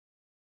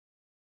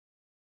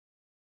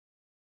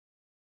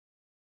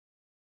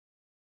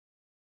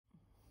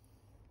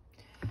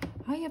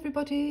Hi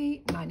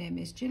everybody, my name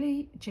is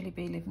Gilly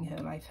B, living her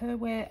life her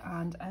way,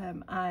 and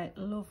I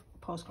love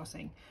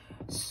postcrossing.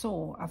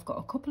 So I've got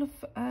a couple of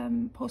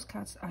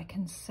postcards I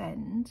can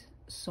send.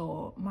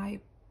 So my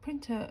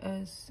printer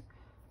has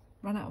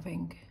run out of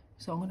ink,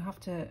 so I'm going to have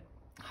to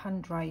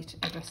handwrite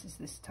addresses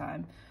this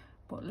time,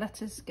 but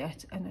let us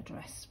get an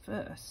address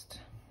first.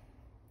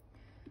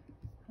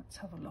 Let's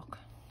have a look.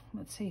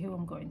 Let's see who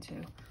I'm going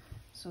to.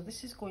 So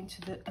this is going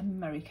to the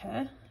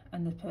America,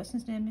 and the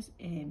person's name is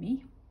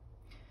Amy.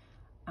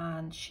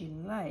 And she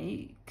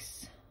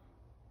likes,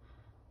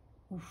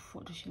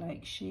 what does she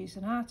like? She's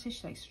an artist,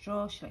 she likes to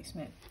draw, she likes to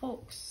make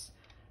books,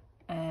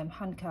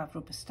 hand-carved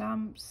rubber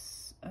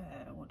stamps.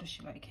 What does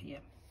she like here?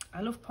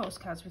 I love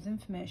postcards with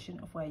information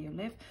of where you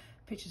live,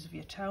 pictures of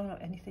your town or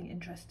anything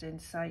interesting,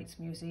 sites,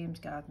 museums,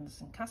 gardens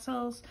and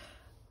castles,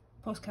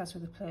 postcards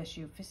with a place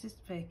you've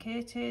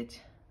vacationed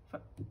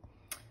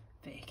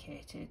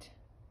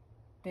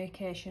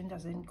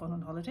as in gone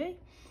on holiday.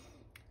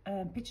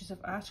 Pictures of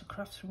art or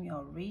crafts from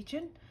your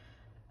region,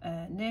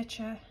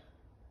 nature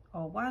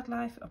or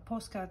wildlife, a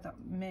postcard that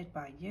made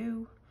by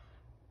you,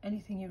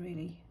 anything you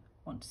really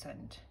want to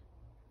send.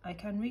 I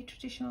can read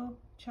traditional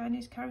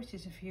Chinese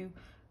characters if you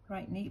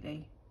write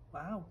neatly.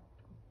 Wow,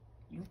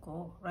 you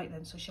go. Right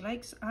then, so she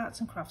likes arts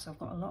and crafts. I've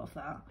got a lot of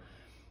that.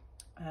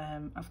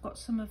 I've got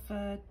some of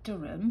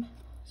Durham,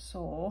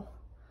 so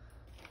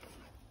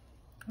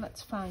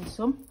let's find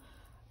some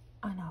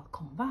and I'll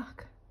come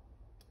back.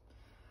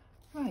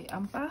 Right,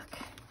 I'm back,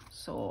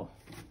 so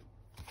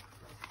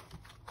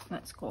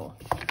let's go.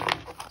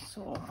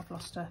 So I've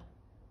lost her.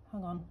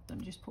 Hang on, let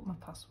me just put my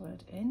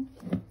password in.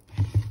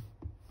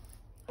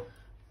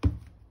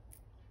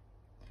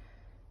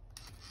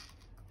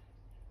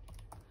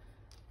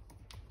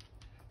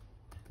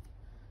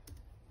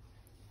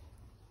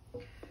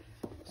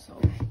 So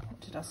what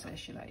did I say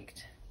she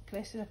liked?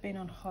 Places I've been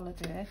on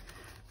holiday,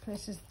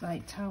 places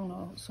like town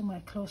or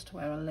somewhere close to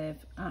where I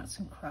live, arts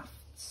and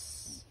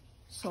crafts.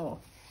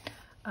 So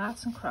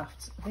arts and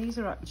crafts, these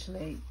are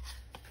actually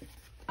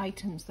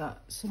items that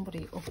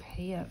somebody up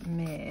here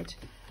made,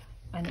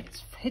 and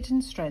it's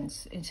hidden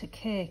strengths. It's a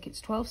cake.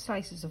 It's 12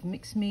 slices of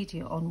mixed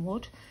media on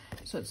wood,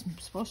 so it's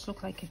supposed to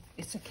look like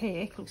it's a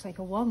cake. Looks like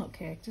a walnut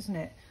cake, doesn't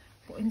it?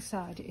 But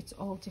inside it's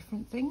all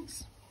different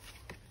things.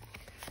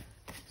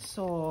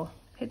 So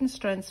hidden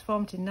strengths,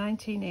 formed in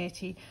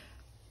 1980,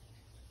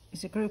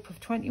 is a group of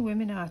 20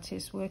 women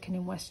artists working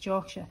in West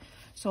Yorkshire.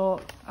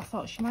 So I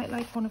thought she might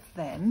like one of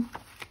them.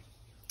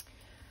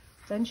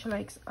 Then she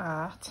likes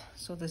art,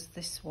 so there's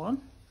this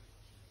one.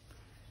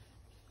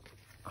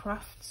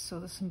 Crafts, so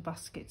there's some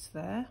baskets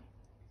there.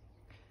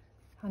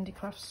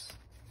 Handicrafts.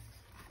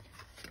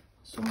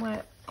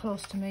 Somewhere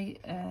close to me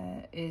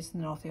is the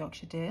North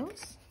Yorkshire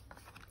Dales.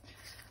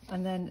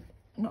 And then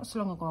not so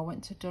long ago I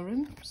went to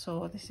Durham,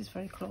 so this is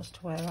very close to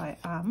where I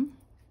am.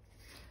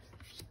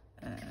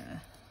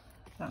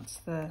 That's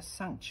the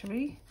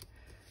Sanctuary.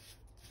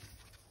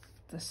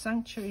 The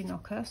Sanctuary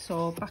knocker.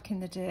 So back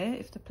in the day,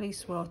 if the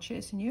police were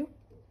chasing you,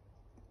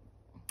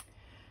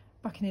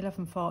 back in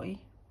 1140,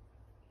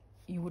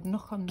 you would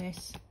knock on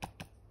this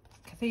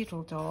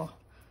cathedral door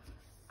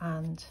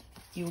and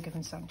you were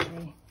given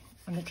sanctuary,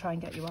 and they'd try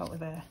and get you out of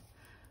there.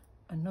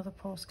 Another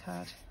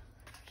postcard,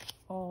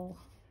 all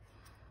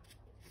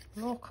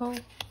local.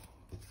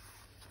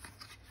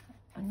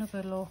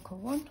 Another local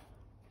one.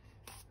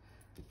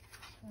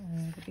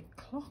 The big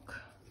clock.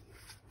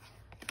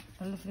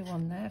 A lovely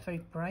one there,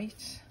 very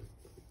bright.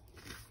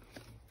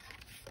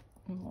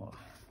 More.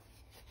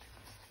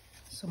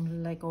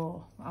 Some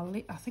Lego.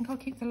 I think I'll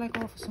keep the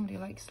Lego for somebody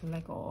who likes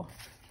Lego.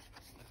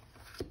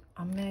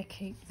 I may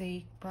keep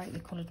the brightly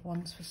coloured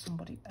ones for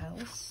somebody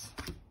else.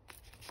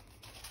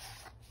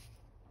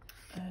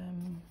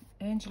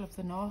 Angel of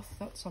the North,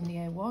 that's on the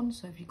A1,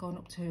 so if you're going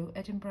up to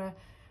Edinburgh,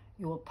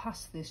 you will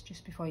pass this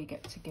just before you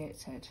get to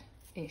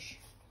Gateshead-ish.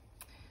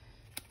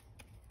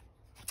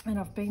 And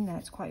I've been there,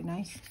 it's quite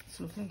nice, it's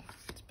lovely,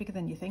 it's bigger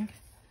than you think.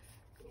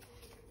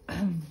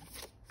 Durham,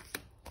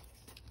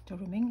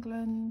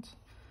 England,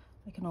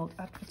 like an old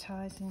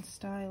advertising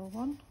style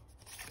one.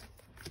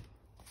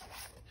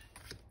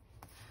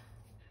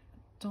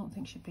 Don't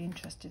think she'd be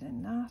interested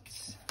in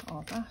that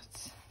or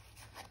that.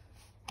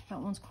 That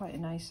one's quite a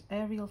nice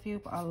aerial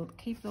view, but I'll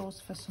keep those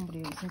for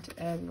somebody who's into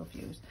aerial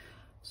views.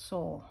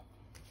 So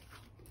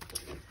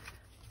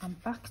I'm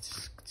back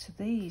to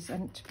these,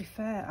 and to be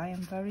fair, I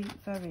am very,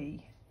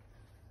 very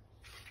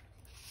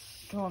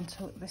drawn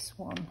to this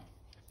one.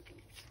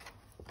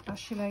 As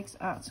she likes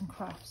arts and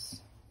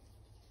crafts.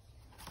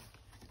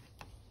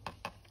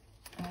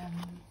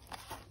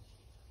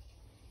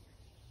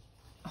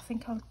 I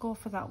think I'll go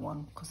for that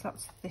one because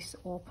that's this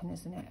open,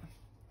 isn't it?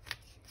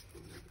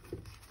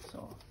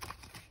 So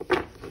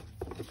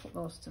put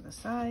those to the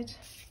side.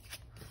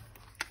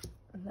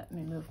 Let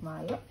me move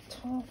my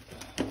laptop.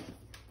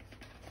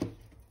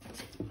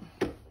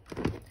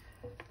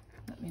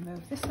 Let me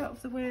move this out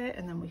of the way,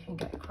 and then we can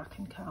get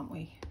cracking, can't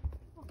we?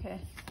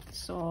 Okay,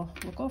 so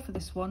we'll go for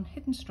this one,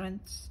 Hidden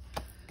Strengths,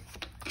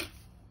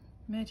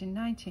 made in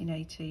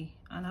 1980,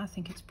 and I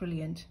think it's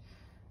brilliant.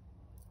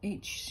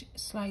 each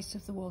slice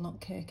of the walnut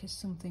cake is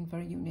something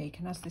very unique,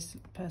 and as this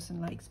person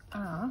likes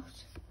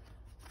art,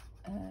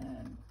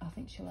 I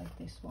think she'll like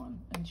this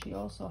one. And she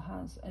also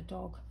has a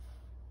dog,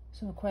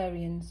 some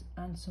Aquarians,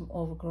 and some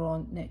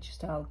overgrown nature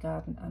style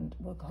garden and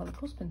workaholic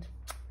husband.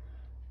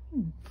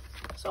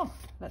 So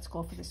let's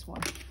go for this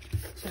one.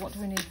 So what do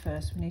we need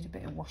first? We need a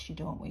bit of washi,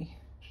 don't we?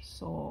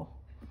 So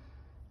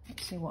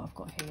let's see what I've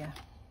got here.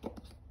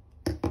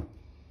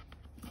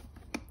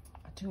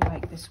 I do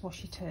like this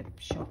washi tape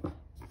shop.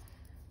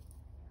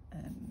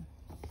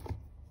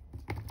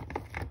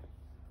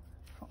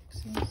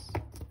 Foxes.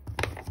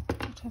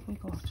 What have we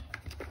got?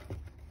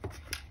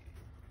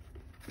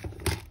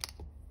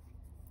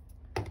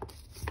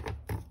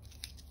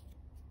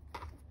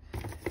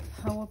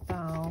 How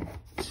about,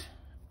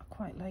 I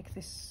quite like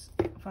this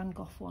Van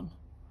Gogh one,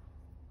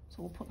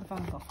 so we'll put the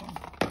Van Gogh on.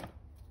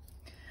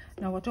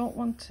 Now I don't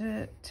want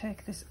to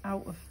take this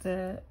out of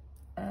the,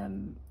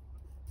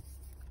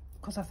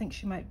 because I think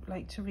she might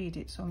like to read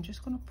it, so I'm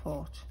just going to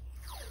put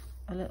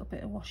a little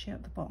bit of washi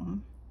at the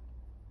bottom,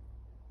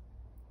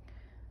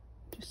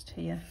 just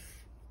here,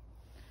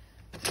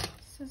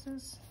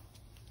 scissors,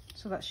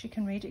 so that she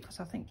can read it, because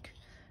I think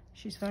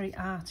she's very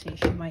arty.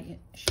 She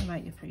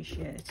might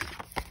appreciate it.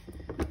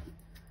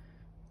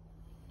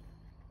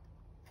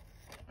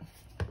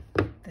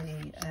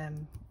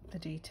 The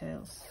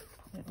details.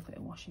 A little bit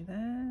of washi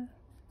there.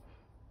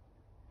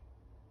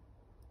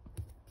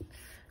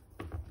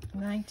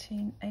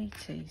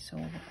 1980, so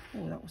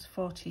oh, that was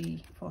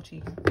 42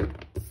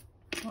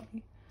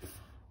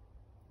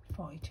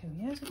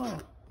 years ago.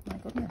 My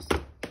goodness.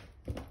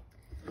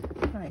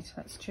 Right,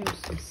 let's choose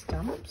some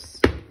stamps.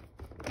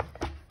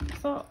 I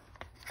thought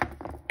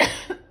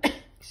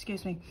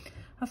excuse me,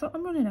 I thought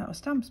I'm running out of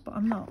stamps, but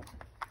I'm not.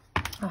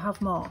 I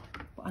have more,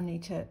 but I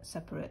need to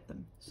separate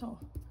them. So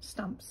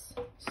stamps,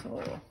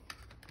 so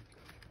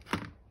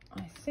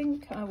I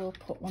think I will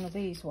put one of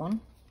these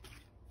on.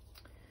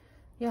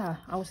 Yeah,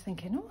 I was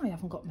thinking, oh, I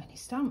haven't got many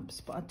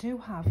stamps, but I do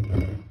have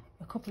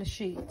a couple of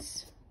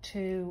sheets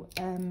to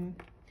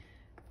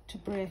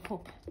break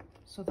up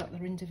so that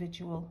they're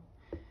individual.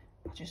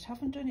 I just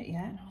haven't done it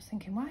yet, and I was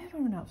thinking, why have I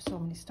run out of so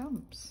many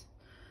stamps?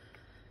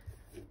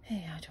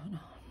 Hey, I don't know.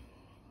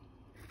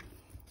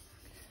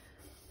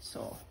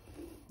 So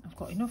I've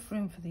got enough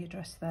room for the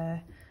address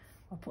there.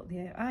 I'll put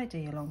the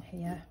ID along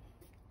here,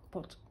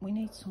 but we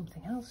need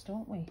something else,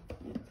 don't we?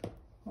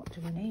 What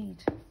do we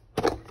need?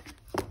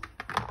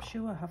 I'm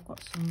sure I've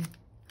got some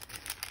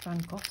Van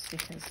Gogh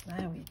stickers.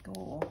 There we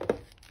go.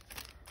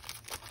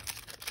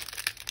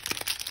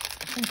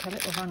 I think a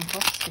little Van Gogh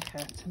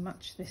sticker to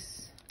match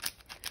this.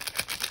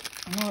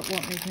 I know it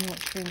won't leave me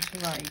much room to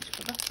write,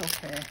 but that's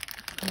okay.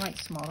 I can write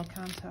smaller,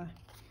 can't I?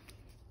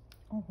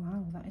 Oh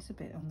wow, that is a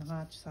bit on the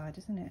large side,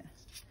 isn't it?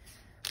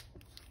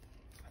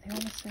 Are they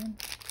all the same?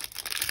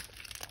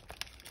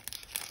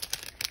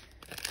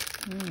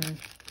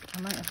 I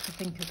might have to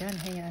think again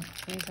here.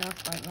 These are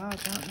quite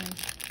large, aren't they?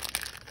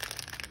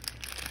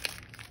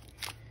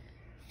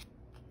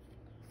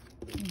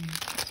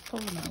 Let's pull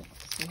them out,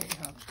 see what we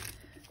have.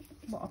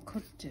 What I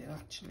could do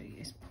actually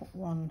is put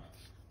one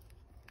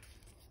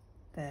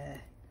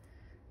there.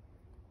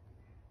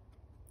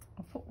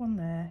 I'll put one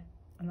there,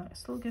 and that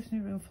still gives me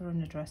room for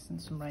an address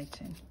and some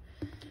writing.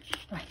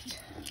 Right.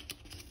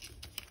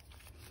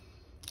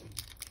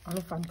 I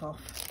love Van Gogh.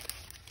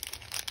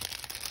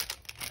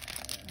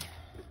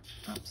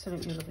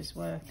 Absolutely love his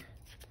work.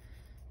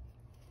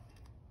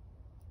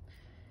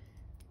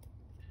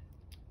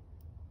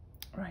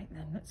 Right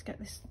then, let's get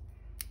this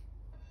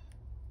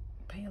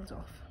peeled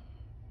off.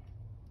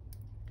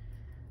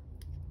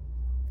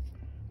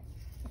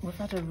 We've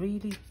had a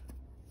really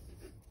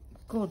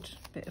good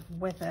bit of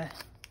weather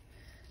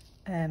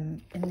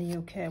in the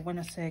UK. When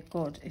I say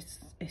good,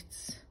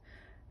 it's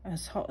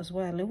as hot as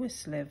where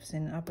Lewis lives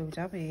in Abu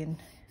Dhabi,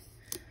 and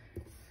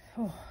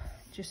oh,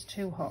 just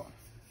too hot.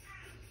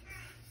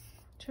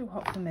 Too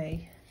hot for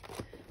me.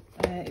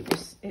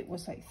 It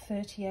was like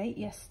 38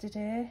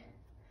 yesterday.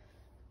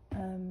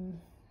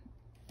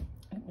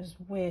 It was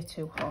way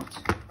too hot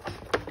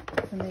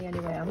for me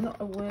anyway. I'm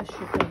not a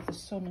worshipper of the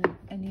sun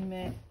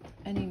in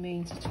any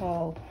means at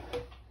all,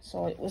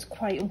 so it was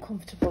quite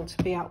uncomfortable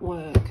to be at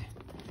work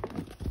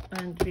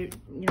and be,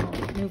 you know,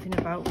 moving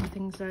about and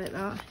things like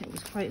that. It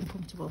was quite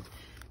uncomfortable,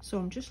 so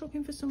I'm just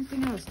looking for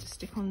something else to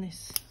stick on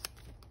this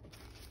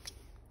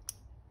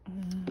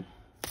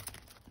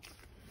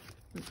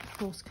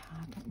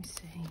postcard. Let me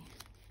see.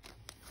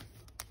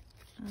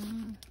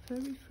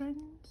 Furry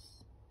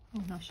friends.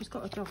 Oh no, she's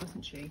got a dog,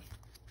 hasn't she?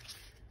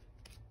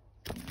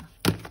 Yeah.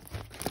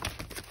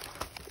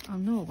 I'll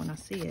know when I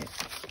see it.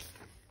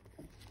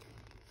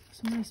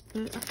 Some nice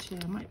bird.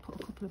 Actually, I might put a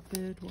couple of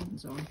bird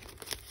ones on.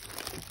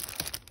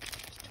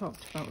 She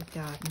talked about the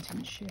garden,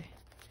 didn't she?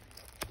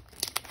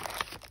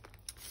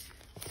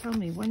 Tell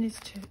me, when is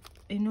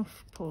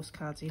enough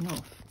postcards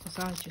enough? Because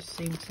I just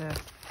seem to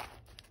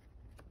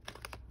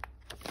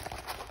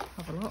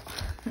have a lot.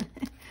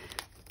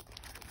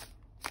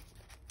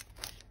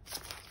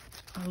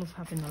 I love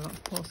having a lot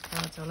of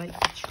postcards. I like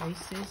the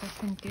choices I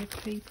can give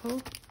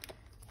people.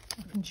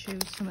 I can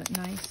choose something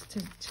nice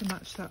to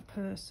match that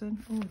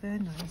person. Oh, they're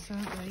nice,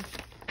 aren't they?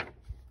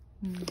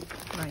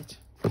 Right.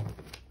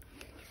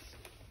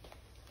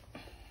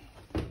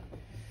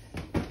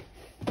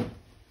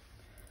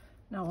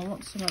 Now I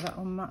want some of that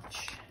will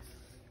match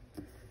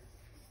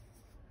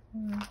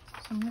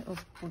some little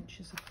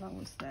bunches of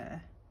flowers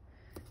there.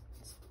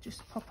 Let's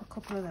just pop a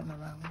couple of them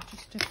around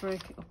just to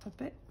break it up a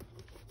bit.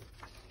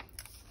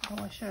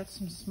 Oh, I shared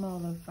some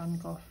smaller Van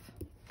Gogh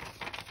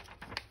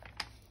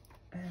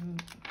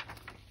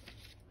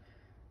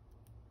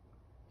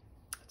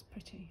it's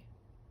pretty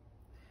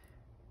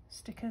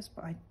stickers,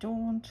 but I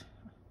don't.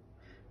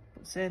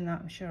 But saying that,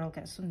 I'm sure I'll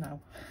get some now.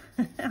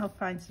 I'll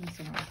find some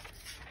somewhere.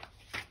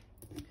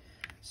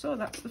 So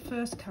that's the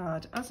first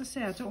card. As I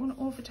say, I don't want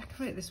to over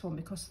decorate this one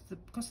because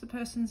the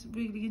person's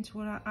really into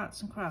her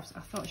arts and crafts.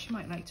 I thought she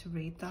might like to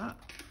read that.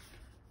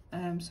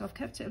 So I've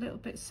kept it a little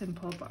bit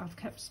simple, but I've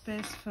kept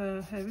space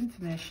for her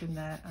information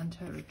there and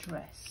her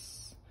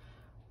address.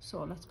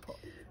 So let's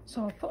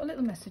I'll put a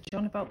little message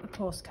on about the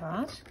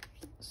postcard.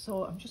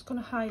 So I'm just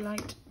going to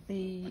highlight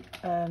the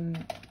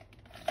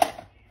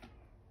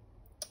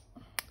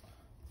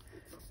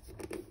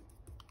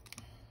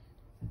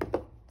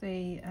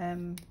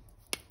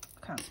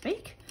can't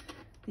speak,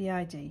 the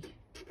ID,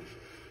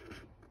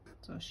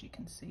 so she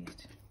can see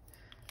it.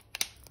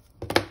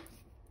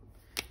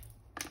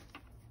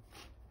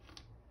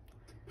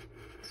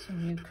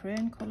 Some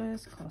Ukraine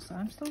colours, of course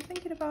I'm still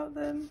thinking about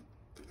them.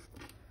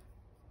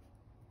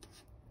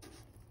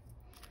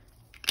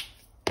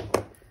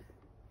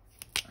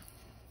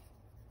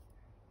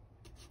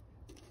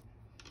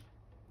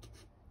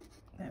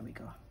 There we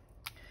go.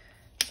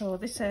 So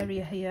this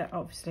area here,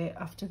 obviously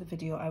after the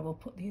video I will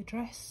put the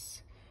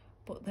address,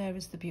 but there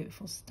is the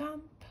beautiful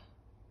stamp.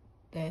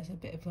 There's a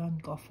bit of Van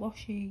Gogh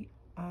washi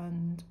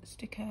and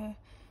sticker.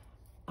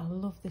 I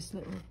love this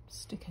little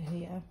sticker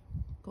here.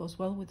 Goes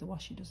well with the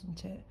washi,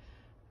 doesn't it?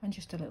 And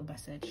just a little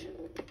message.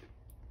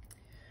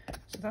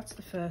 So that's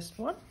the first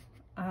one.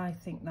 I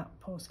think that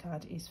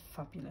postcard is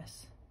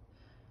fabulous.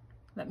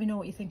 Let me know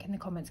what you think in the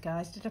comments,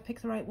 guys. Did I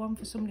pick the right one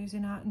for somebody who's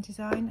in art and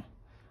design?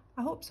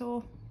 I hope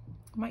so.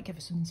 I might give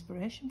her some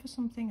inspiration for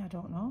something, I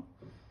don't know.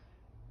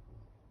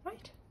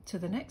 Right, to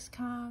the next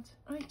card.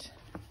 Right,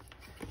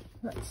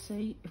 let's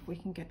see if we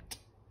can get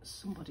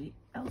somebody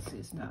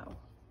else's now.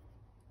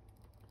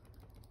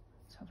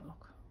 Let's have a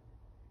look.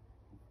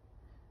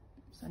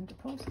 Send a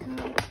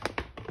postcard.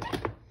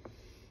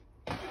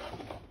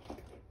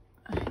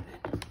 Right then.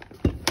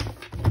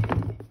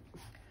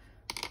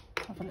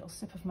 Have a little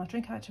sip of my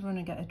drink. I had to run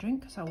and get a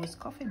drink because I was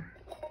coughing.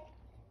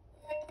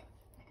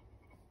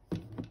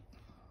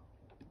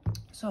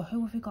 So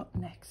who have we got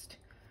next?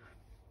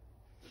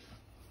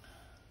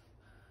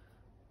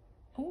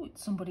 Oh,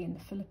 it's somebody in the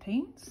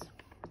Philippines.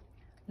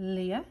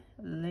 Leah,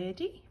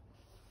 lady.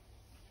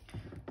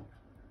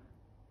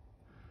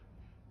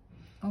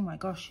 Oh my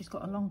gosh, she's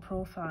got a long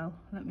profile.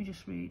 Let me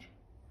just read.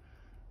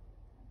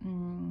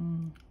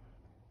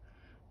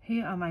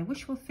 Here are my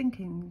wishful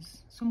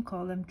thinkings. Some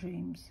call them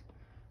dreams.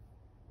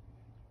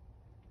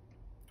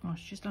 Oh,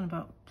 she's done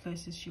about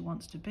places she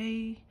wants to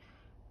be.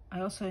 I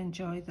also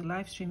enjoy the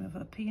live stream of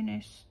her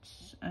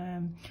pianists.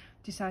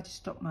 Decided to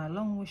stop my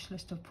long wish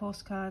list of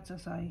postcards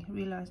as I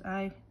realised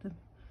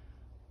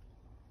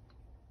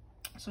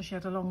so she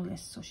had a long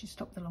list, so she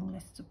stopped the long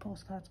lists of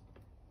postcards.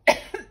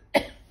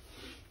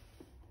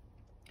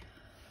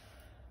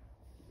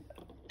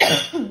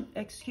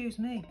 Excuse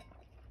me.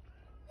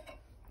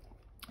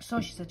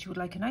 So she said she would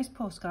like a nice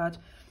postcard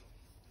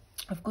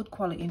of good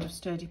quality and of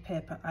sturdy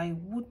paper. I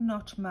would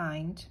not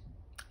mind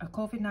a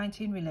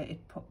COVID-19 related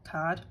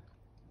card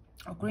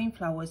or green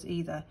flowers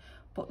either,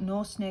 but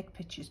no snake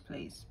pictures,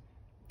 please.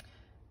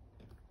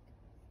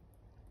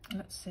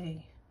 Let's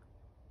see.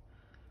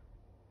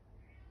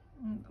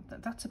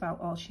 That's about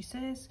all she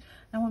says.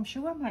 Now I'm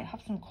sure I might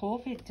have some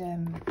COVID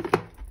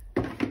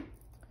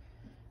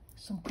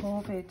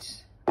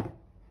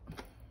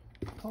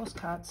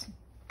postcards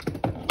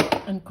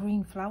and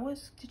green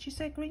flowers. Did you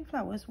say green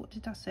flowers? What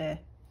did I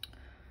say?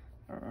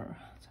 Let's have a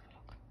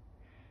look.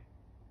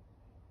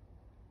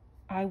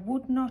 I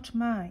would not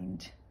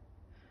mind.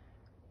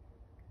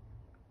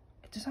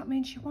 Does that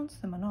mean she wants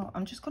them or not?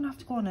 I'm just going to have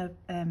to go on a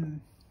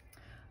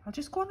I'll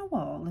just go on a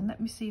wall and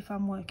let me see if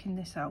I'm working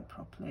this out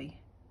properly,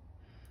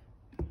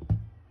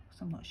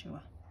 because I'm not sure.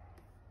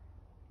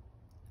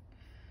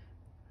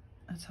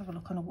 Let's have a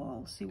look on a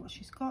wall, see what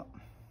she's got.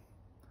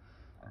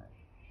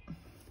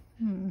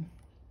 I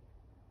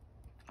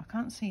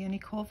can't see any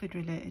COVID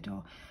related,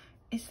 or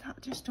is that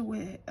just a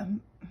way?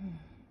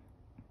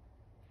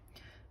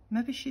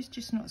 Maybe she's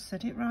just not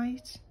said it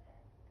right.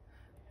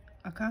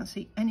 I can't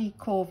see any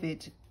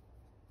COVID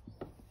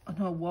on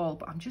her wall,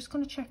 but I'm just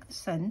going to check the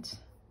scent.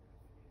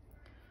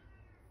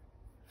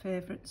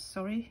 Favourites,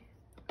 sorry.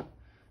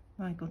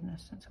 My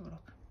goodness, let's have a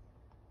look.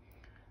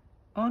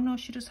 Oh no,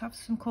 she does have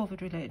some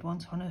COVID related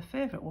ones on her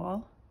favourite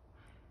wall.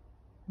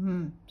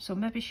 So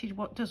maybe she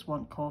does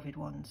want COVID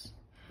ones.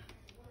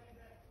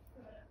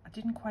 I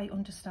didn't quite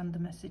understand the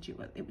message.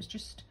 It was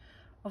just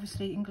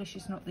Obviously English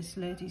is not this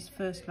lady's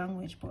first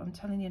language, but I'm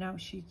telling you now,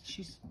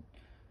 she's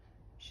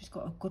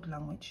got a good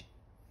language,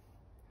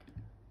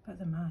 better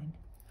than mine.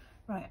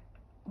 Right,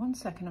 1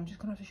 second, I'm just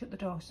gonna have to shut the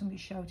door.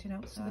 Somebody's shouting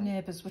outside. So the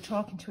neighbours were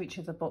talking to each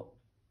other, but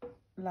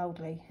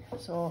loudly,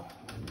 so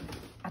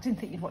I didn't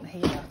think you'd want to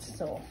hear that.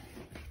 So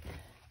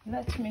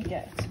let me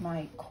get to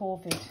my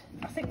COVID.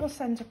 I think we'll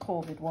send a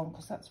COVID one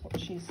because that's what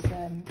she's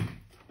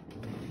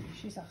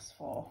asked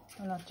for,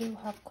 and I do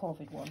have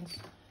COVID ones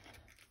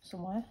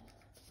somewhere.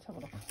 Let's have a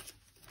look.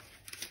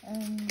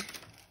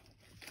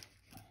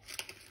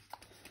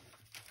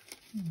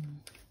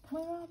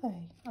 Where are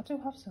they? I do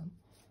have some.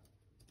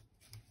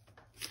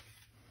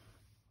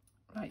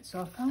 Right,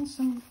 so I found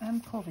some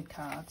COVID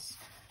cards.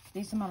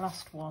 These are my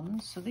last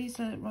ones. So these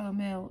are Royal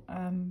Mail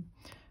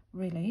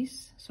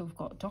relays. So we've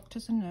got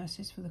doctors and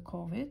nurses for the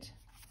COVID.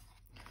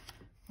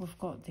 We've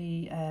got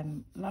the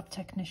lab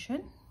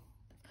technician.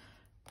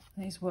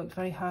 These worked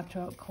very hard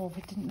throughout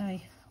COVID, didn't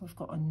they? We've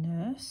got a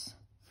nurse,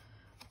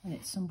 and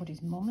it's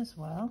somebody's mum as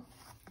well.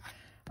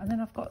 And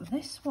then I've got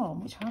this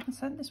one, which I haven't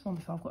sent this one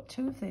before. I've got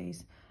 2 of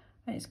these,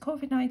 and it's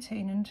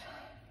COVID-19, and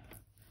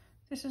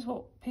this is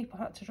what people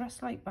had to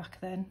dress like back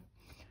then.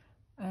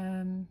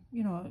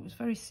 You know, it was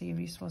very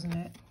serious, wasn't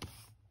it?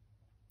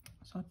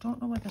 So I don't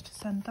know whether to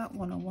send that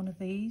one or one of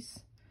these.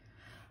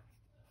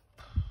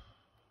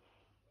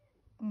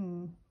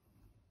 I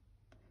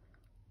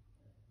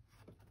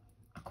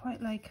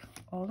quite like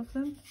all of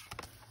them.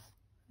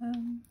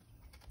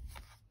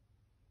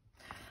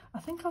 I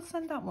think I'll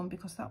send that one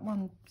because that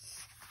one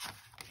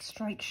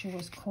strikes you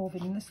as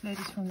COVID, and this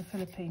lady's from the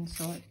Philippines,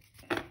 so it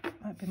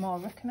might be more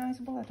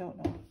recognisable. I don't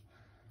know.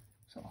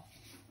 So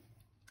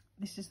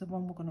this is the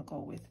one we're going to go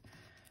with.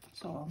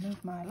 So I'll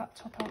move my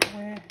laptop out of the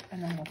way,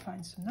 and then we'll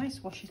find some nice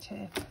washi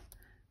tape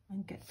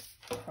and get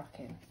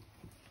cracking.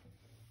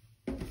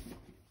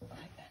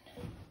 Right then,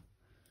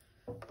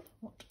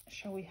 what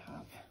shall we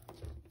have?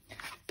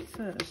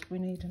 First, we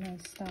need a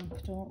nice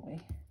stamp, don't we?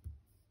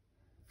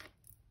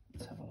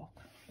 Let's have a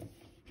look.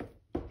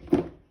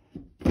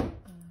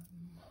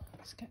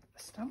 Let's get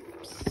the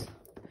stamps.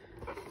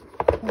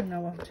 Oh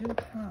no, I do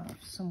have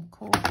some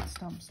COVID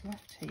stamps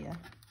left here,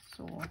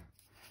 so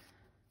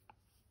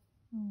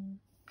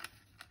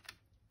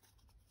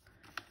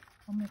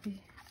or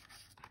maybe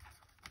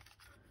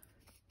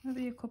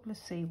a couple of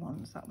C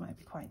ones. That might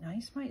be quite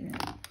nice, mightn't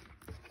it?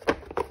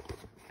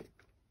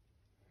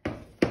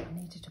 I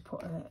needed to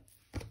put a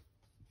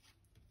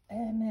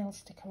airmail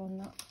sticker on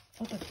that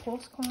other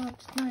postcard,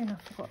 didn't I? I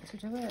forgot to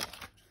do it.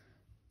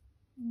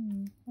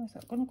 Where's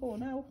that gonna go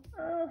now?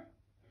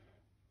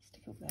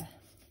 Stick it up there.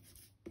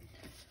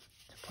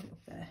 To put it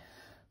up there.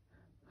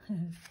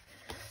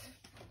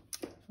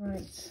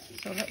 Right,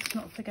 so let's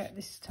not forget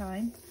this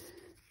time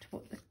to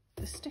put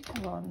the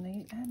sticker on,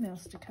 the airmail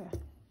sticker.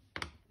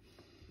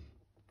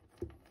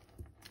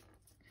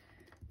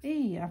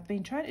 I've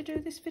been trying to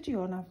do this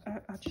video and I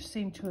just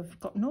seem to have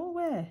got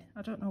nowhere.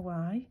 I don't know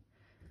why.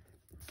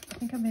 I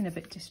think I'm being a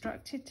bit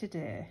distracted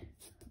today.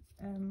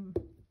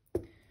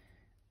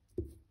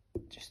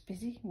 Just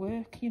busy,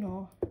 work, you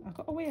know. I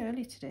got away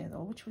early today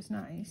though, which was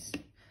nice,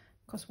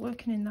 because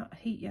working in that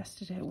heat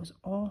yesterday was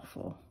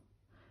awful.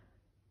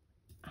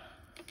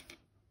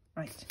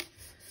 Right,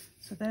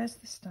 so there's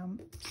the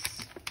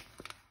stamps,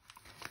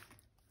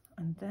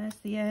 and there's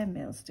the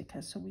airmail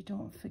sticker, so we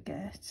don't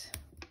forget.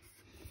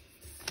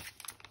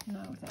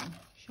 Now then,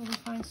 shall we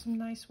find some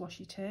nice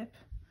washi tape?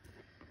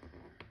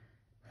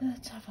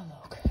 Let's have a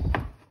look.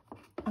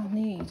 I'll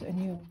need a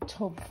new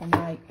tub for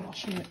my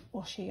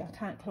washi. I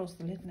can't close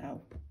the lid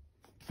now.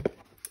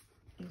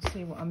 You'll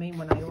see what I mean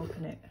when I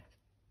open it.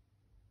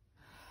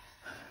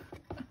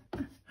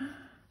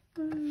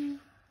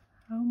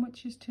 How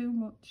much is too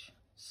much?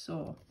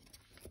 So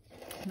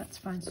let's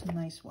find some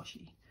nice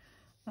washi.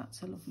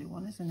 That's a lovely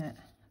one, isn't it?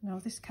 Now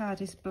this card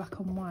is black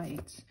and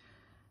white,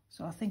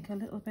 so I think a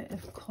little bit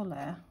of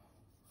colour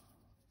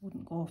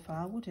wouldn't go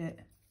far, would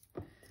it?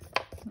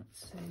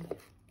 Let's see.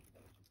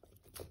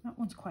 That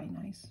one's quite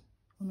nice.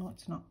 Oh no,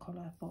 it's not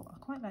colour, but I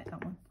quite like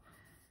that one.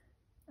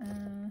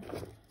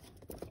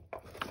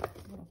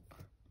 Look.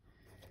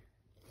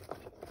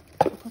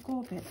 I could go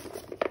a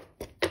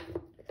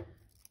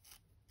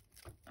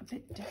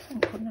bit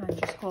different, couldn't I?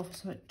 Just go for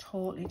something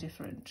totally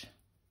different.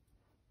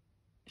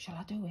 Shall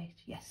I do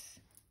it? Yes.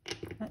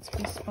 Let's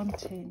be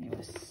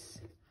spontaneous.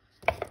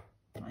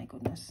 My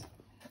goodness.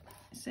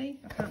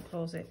 See, I can't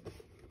close it.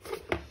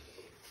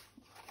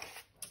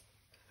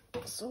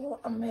 So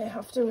I may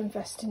have to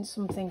invest in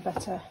something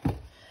better.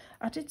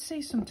 I did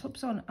see some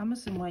tubs on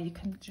Amazon where you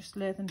can just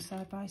lay them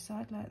side by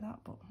side like that,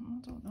 but I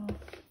don't know.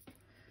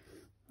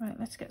 Right,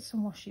 let's get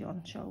some washi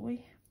on, shall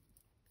we?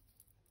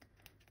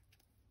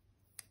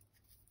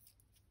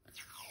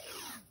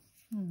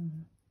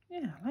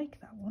 Yeah, I like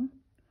that one.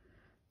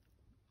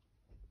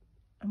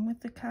 And with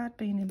the card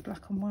being in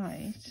black and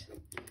white,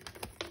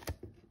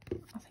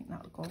 I think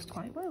that goes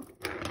quite well.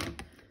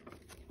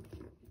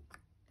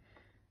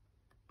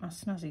 My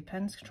snazzy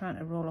pen's trying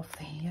to roll off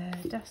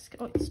the desk.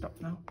 Oh, it's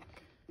stopped now.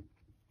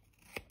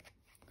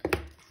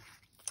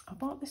 I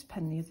bought this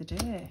pen the other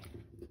day.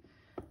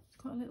 It's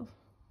got a little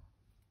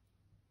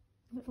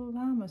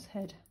llama's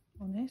head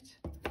on it.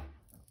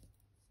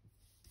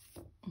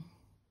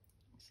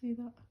 See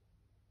that?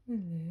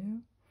 Hello.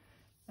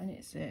 And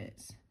it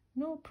says,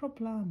 no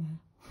problema.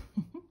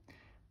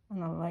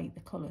 And I like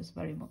the colours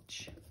very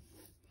much.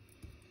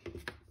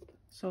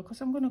 So, because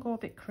I'm going to go a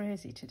bit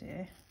crazy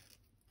today,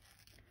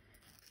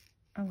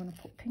 I'm going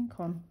to put pink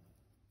on,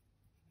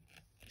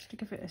 just to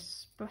give it a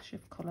splash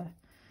of colour.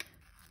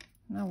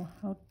 Now,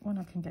 when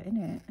I can get in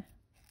it.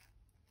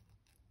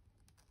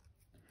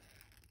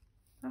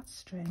 That's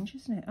strange,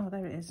 isn't it? Oh,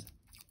 there it is.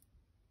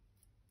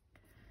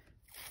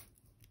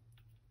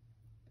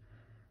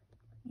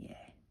 Yeah,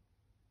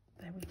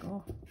 there we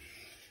go.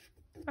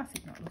 I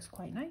think that looks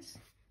quite nice.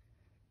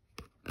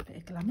 A bit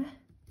of glamour,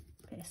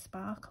 a bit of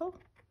sparkle.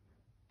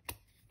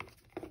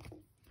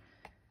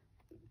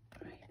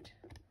 Right.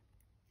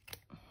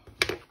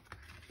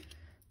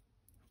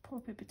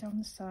 Pop a bit down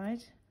the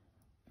side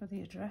for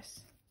the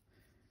address.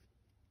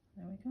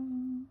 There we go.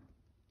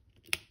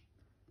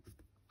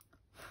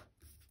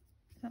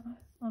 Is that,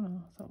 oh no,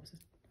 I thought it was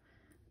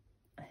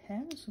a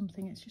hair or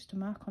something. It's just a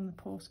mark on the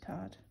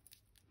postcard.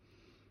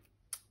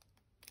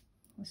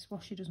 This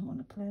washi doesn't want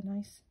to play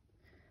nice.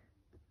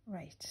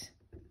 Right.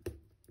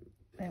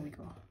 There we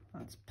go.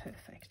 That's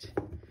perfect.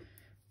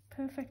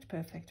 Perfect,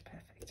 perfect,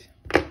 perfect.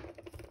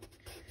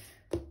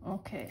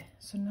 Okay,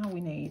 so now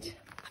we need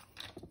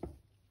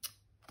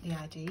the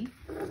ID,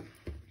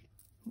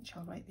 which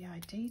I'll write the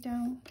ID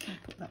down. I'll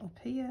put that up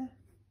here.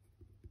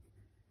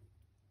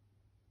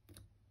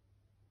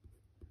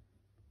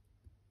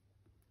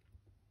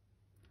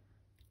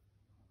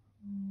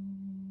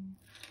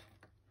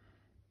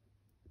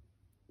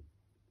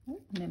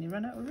 Oh, nearly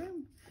run out of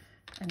room.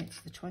 And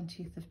it's the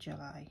 20th of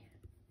July.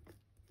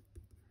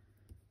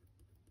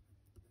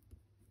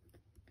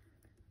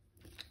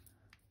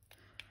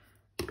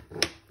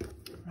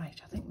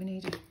 Right, I think we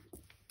need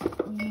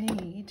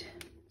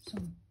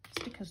some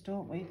stickers,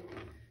 don't we?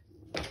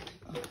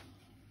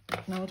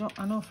 No,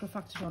 I know for a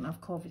fact I don't have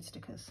COVID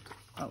stickers.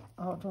 I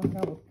don't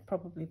know, we'll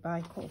probably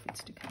buy COVID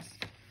stickers.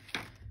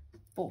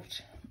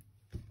 But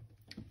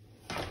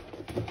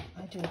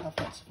I do have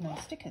lots of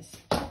nice stickers.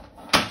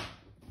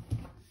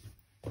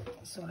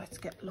 So let's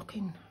get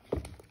looking.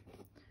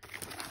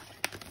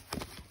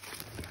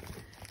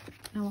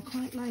 Now I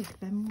quite like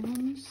them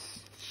ones,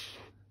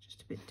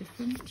 just a bit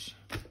different.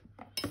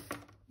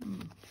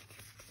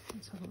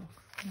 Let's have a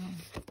look. Now,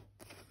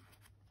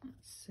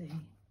 let's see.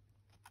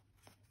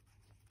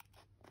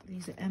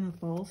 These are Emma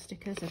Ball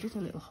stickers. I did a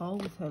little haul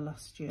with her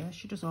last year.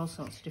 She does all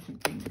sorts of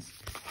different things.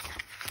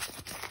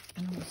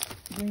 And I was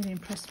really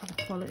impressed with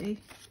the quality.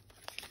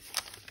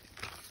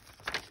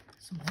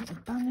 Some little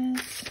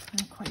banners.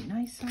 They're quite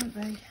nice, aren't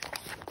they?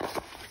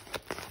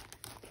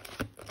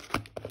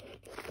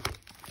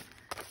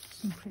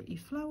 Some pretty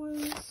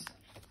flowers.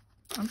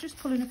 I'm just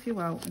pulling a few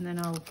out and then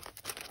I'll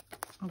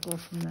go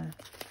from there.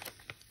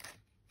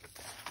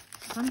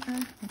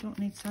 Santa. We don't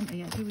need Santa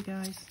yet, do we,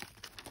 guys?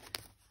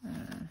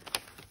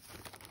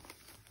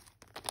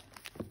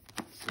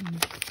 Some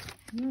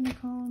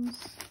unicorns.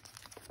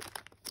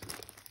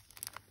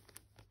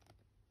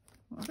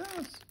 What are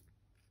those?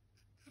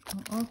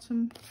 Oh,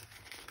 autumn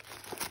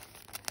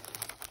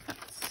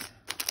cats.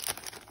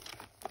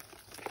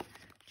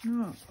 Do you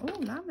know what? Oh,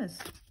 llamas.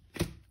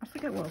 I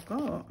forget what I've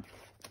got.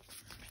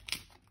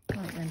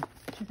 Right then,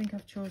 do you think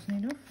I've chosen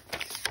enough?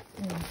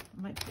 Oh,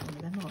 I might put one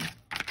of them on.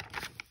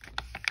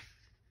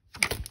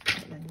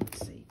 Right then, let's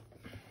see.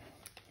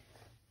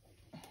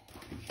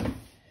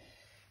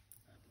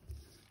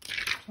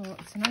 So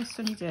it's a nice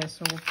sunny day,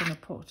 so we're going to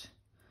put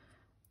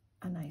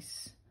a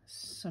nice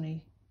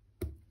sunny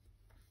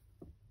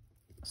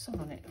sun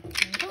on it.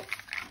 There we go.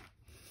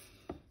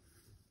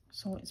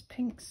 So it's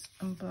pinks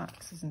and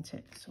blacks, isn't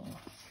it? So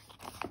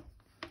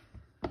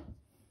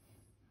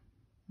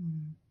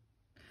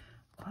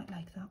quite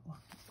like that one.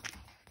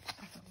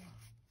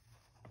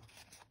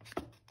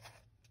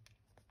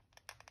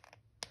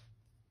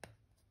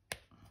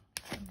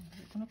 Is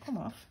it going to come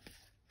off?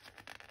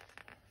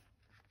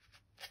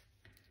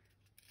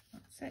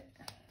 That's it.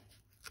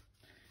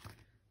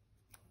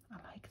 I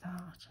like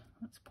that.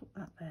 Let's put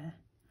that there.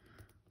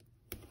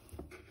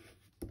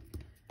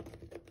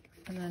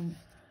 And then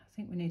I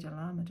think we need a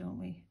llama, don't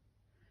we?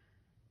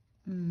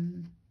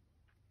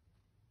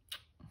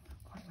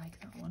 Quite like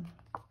that one.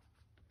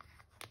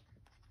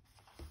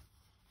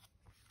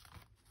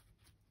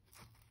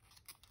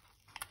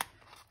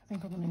 I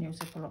think I'm going to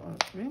use up a lot of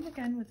room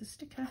again with the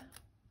sticker.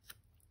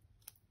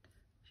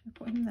 Should I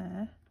put him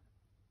there?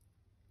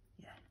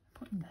 Yeah,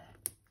 put him there.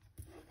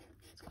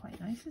 It's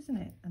quite nice, isn't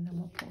it? And then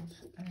we'll put,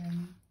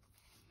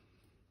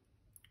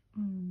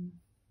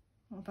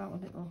 what about a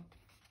little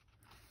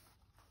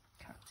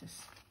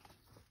cactus?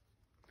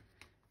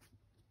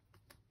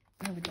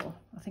 There we go.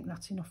 I think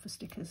that's enough for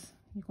stickers.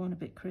 You're going a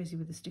bit crazy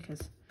with the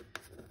stickers.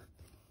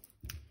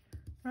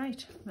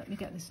 Right, let me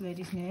get this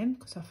lady's name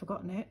because I've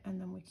forgotten it, and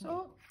then we can...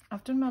 So,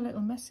 I've done my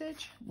little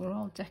message. We're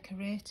all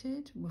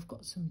decorated. We've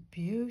got some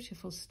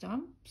beautiful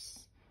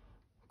stamps.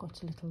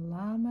 got a little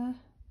llama,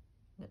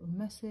 little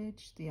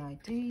message, the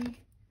ID,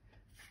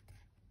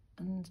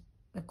 and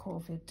the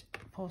COVID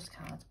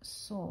postcard.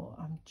 So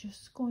I'm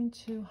just going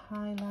to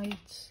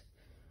highlight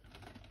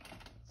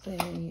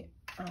the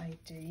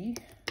ID.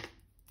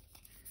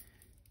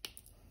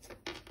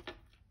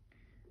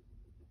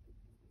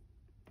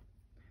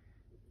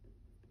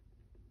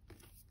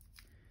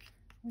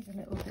 With a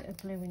little bit of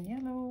blue and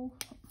yellow.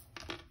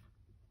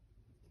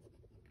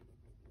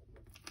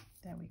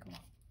 There we go.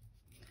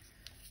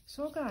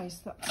 So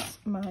guys, that's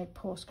my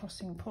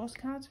Postcrossing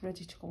postcards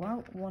ready to go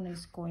out. One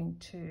is going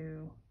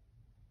to,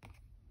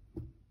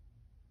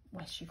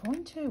 where's she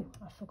going to?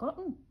 I've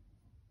forgotten.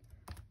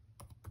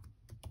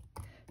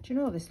 Do you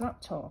know, this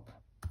laptop,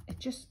 it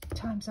just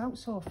times out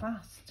so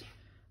fast.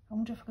 I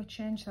wonder if I could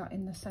change that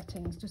in the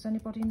settings. Does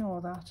anybody know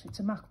that?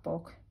 It's a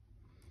MacBook.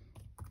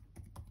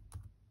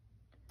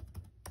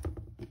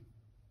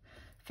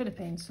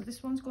 Philippines. So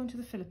this one's going to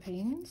the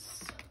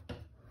Philippines.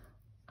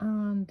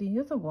 And the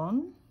other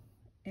one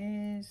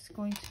is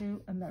going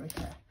to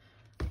America.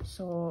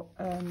 So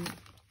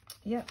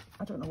yeah,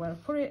 I don't know where I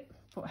put it,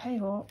 but hey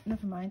ho,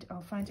 never mind,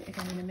 I'll find it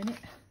again in a minute.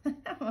 I'm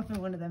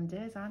having one of them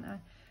days, aren't I?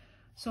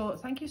 So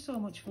thank you so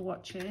much for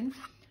watching.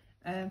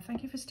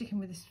 Thank you for sticking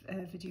with this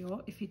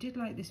video. If you did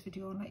like this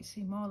video and like to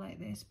see more like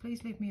this,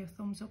 please leave me a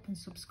thumbs up and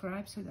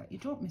subscribe so that you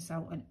don't miss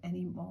out on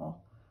any more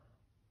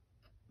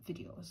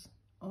videos.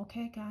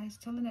 Okay guys,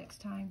 till the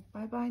next time,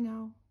 bye bye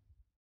now.